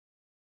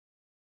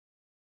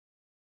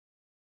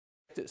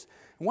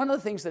And one of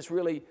the things that's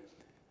really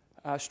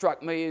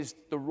struck me is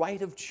the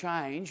rate of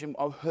change, and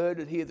I've heard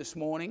it here this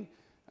morning.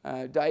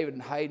 David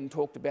and Hayden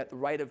talked about the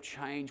rate of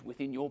change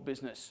within your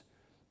business.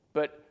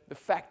 But the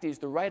fact is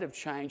the rate of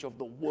change of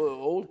the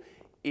world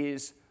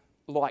is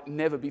like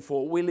never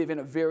before. We live in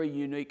a very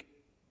unique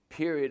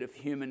period of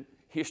human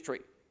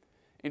history.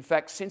 In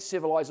fact, since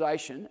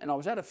civilization, and I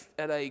was at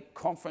a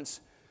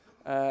conference,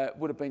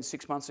 would have been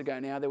 6 months ago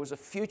now, there was a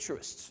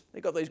futurist.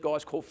 They've got these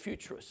guys called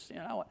futurists, you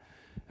know.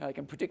 They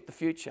can predict the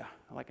future.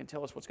 They can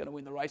tell us what's going to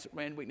win the race at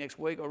Randwick next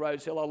week or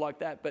Rose Hill, I like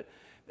that. But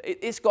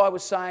this guy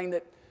was saying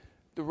that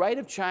the rate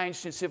of change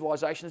since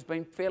civilization has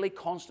been fairly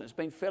constant, it's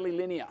been fairly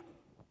linear.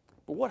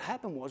 But what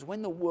happened was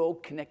when the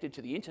world connected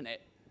to the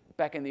internet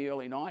back in the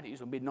early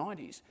 90s or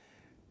mid-90s,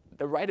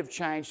 the rate of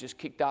change just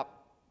kicked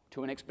up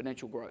to an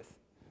exponential growth.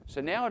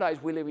 So nowadays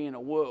we're living in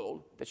a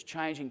world that's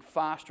changing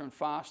faster and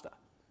faster,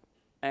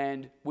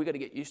 and we've got to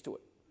get used to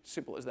it.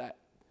 Simple as that.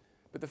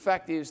 But the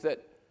fact is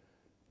that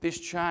this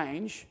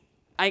change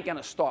ain't going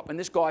to stop. And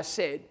this guy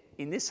said,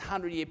 in this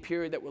 100-year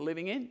period that we're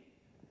living in,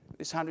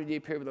 there's going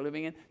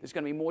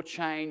to be more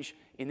change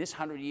in this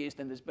 100 years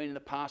than there's been in the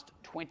past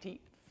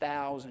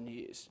 20,000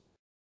 years.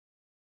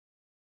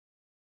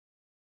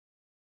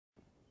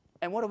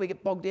 And what do we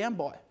get bogged down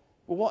by?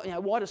 Well,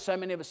 why do so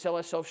many of us sell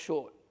ourselves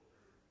short?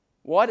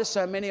 Why do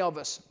so many of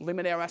us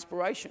limit our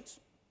aspirations?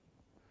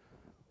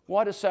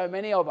 Why do so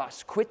many of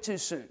us quit too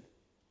soon?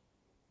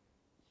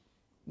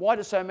 Why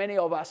do so many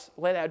of us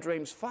let our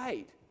dreams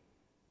fade?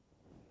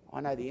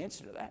 I know the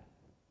answer to that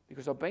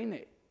because I've been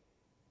there.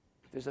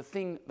 There's a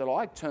thing that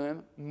I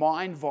term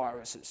mind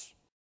viruses.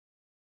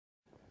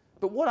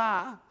 But what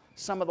are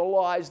some of the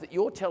lies that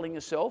you're telling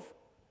yourself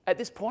at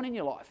this point in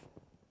your life?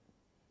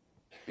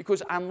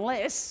 Because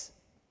unless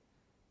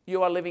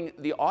you are living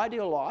the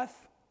ideal life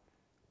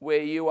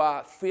where you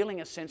are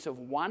feeling a sense of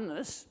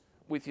oneness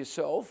with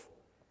yourself,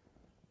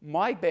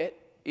 my bet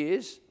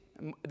is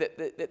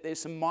that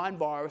there's some mind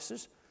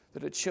viruses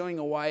that are chewing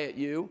away at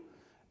you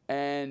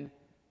and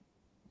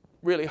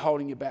really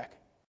holding you back.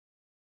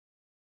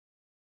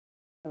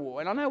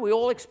 And I know we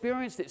all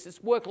experience this.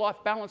 It's work-life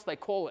balance, they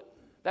call it.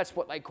 That's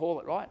what they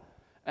call it, right?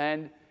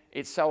 And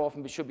it so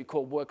often should be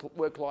called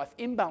work-life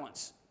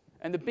imbalance.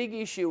 And the big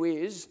issue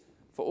is,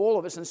 for all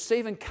of us, and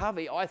Stephen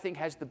Covey, I think,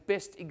 has the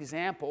best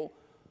example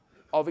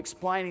of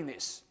explaining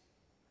this.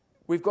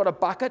 We've got a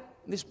bucket.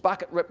 This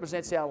bucket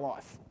represents our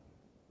life.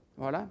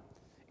 Righto?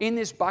 In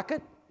this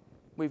bucket,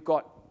 we've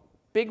got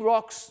big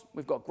rocks,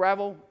 we've got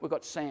gravel, we've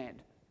got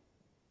sand.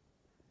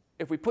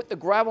 If we put the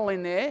gravel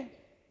in there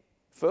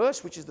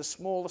first, which is the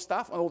smaller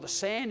stuff, or the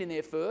sand in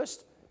there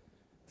first,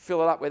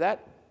 fill it up with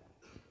that,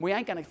 we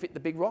ain't going to fit the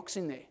big rocks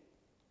in there.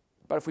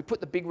 But if we put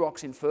the big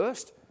rocks in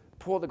first,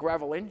 pour the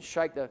gravel in,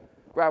 shake the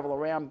gravel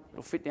around,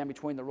 it'll fit down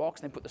between the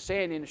rocks, then put the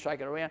sand in and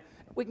shake it around,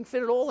 we can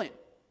fit it all in.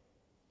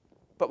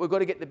 But we've got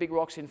to get the big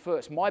rocks in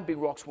first. My big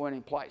rocks weren't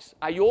in place.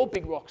 Are your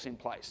big rocks in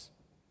place?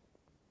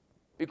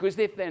 Because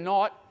if they're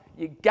not,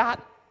 your gut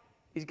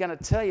is going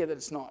to tell you that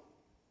it's not.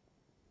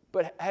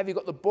 But have you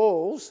got the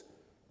balls,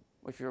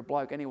 if you're a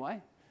bloke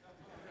anyway,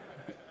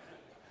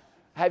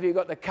 have you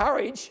got the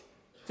courage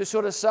to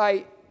sort of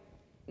say,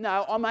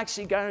 no, I'm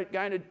actually going to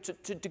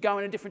go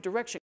in a different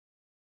direction?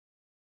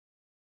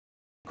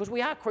 Because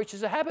we are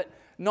creatures of habit.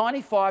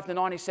 95 to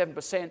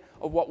 97%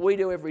 of what we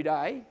do every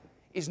day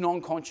is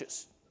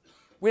non-conscious.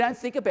 We don't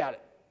think about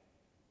it.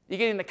 You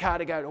get in the car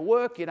to go to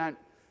work, you don't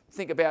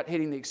think about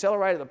hitting the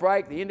accelerator, the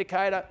brake, the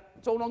indicator.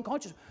 It's all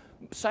non-conscious.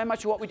 So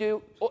much of what we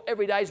do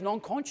every day is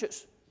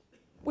non-conscious,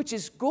 which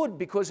is good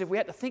because if we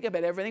had to think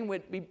about everything,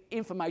 we'd be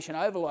information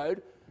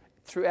overload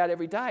throughout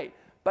every day.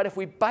 But if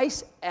we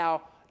base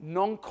our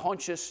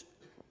non-conscious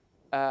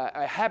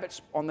our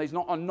habits on these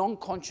on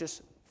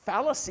non-conscious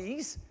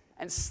fallacies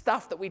and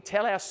stuff that we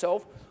tell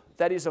ourselves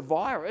that is a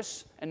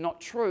virus and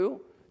not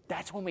true,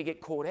 that's when we get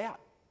caught out.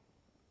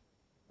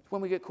 It's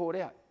when we get caught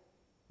out.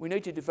 We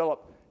need to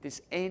develop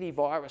this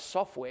antivirus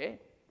software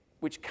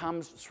which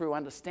comes through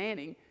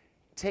understanding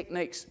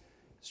techniques.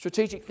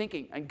 Strategic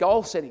thinking and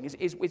goal setting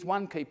is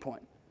one key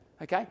point.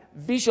 Okay?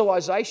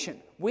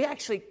 Visualization. We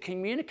actually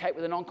communicate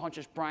with the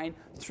non-conscious brain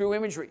through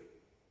imagery.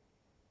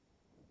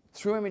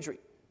 Through imagery.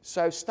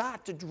 So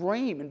start to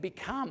dream and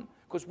become,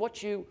 because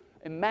what you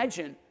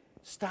imagine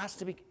starts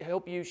to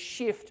help you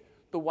shift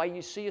the way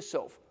you see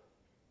yourself.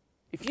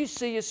 If you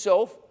see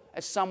yourself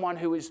as someone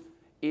who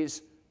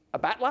is a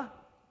battler,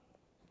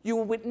 you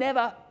would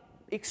never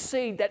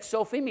exceed that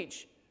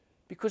self-image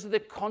because of the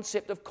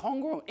concept of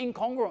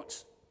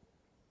incongruence.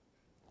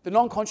 The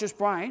non-conscious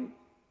brain,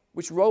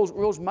 which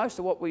rules most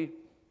of what we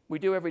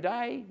do every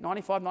day,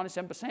 95,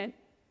 97%,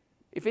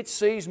 if it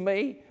sees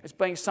me as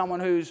being someone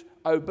who's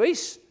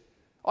obese,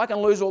 I can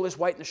lose all this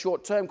weight in the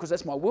short term because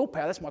that's my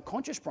willpower, that's my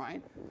conscious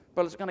brain,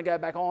 but it's going to go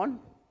back on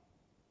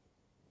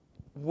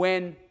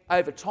when,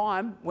 over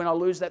time, when I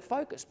lose that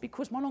focus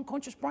because my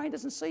non-conscious brain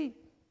doesn't see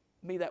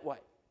me that way.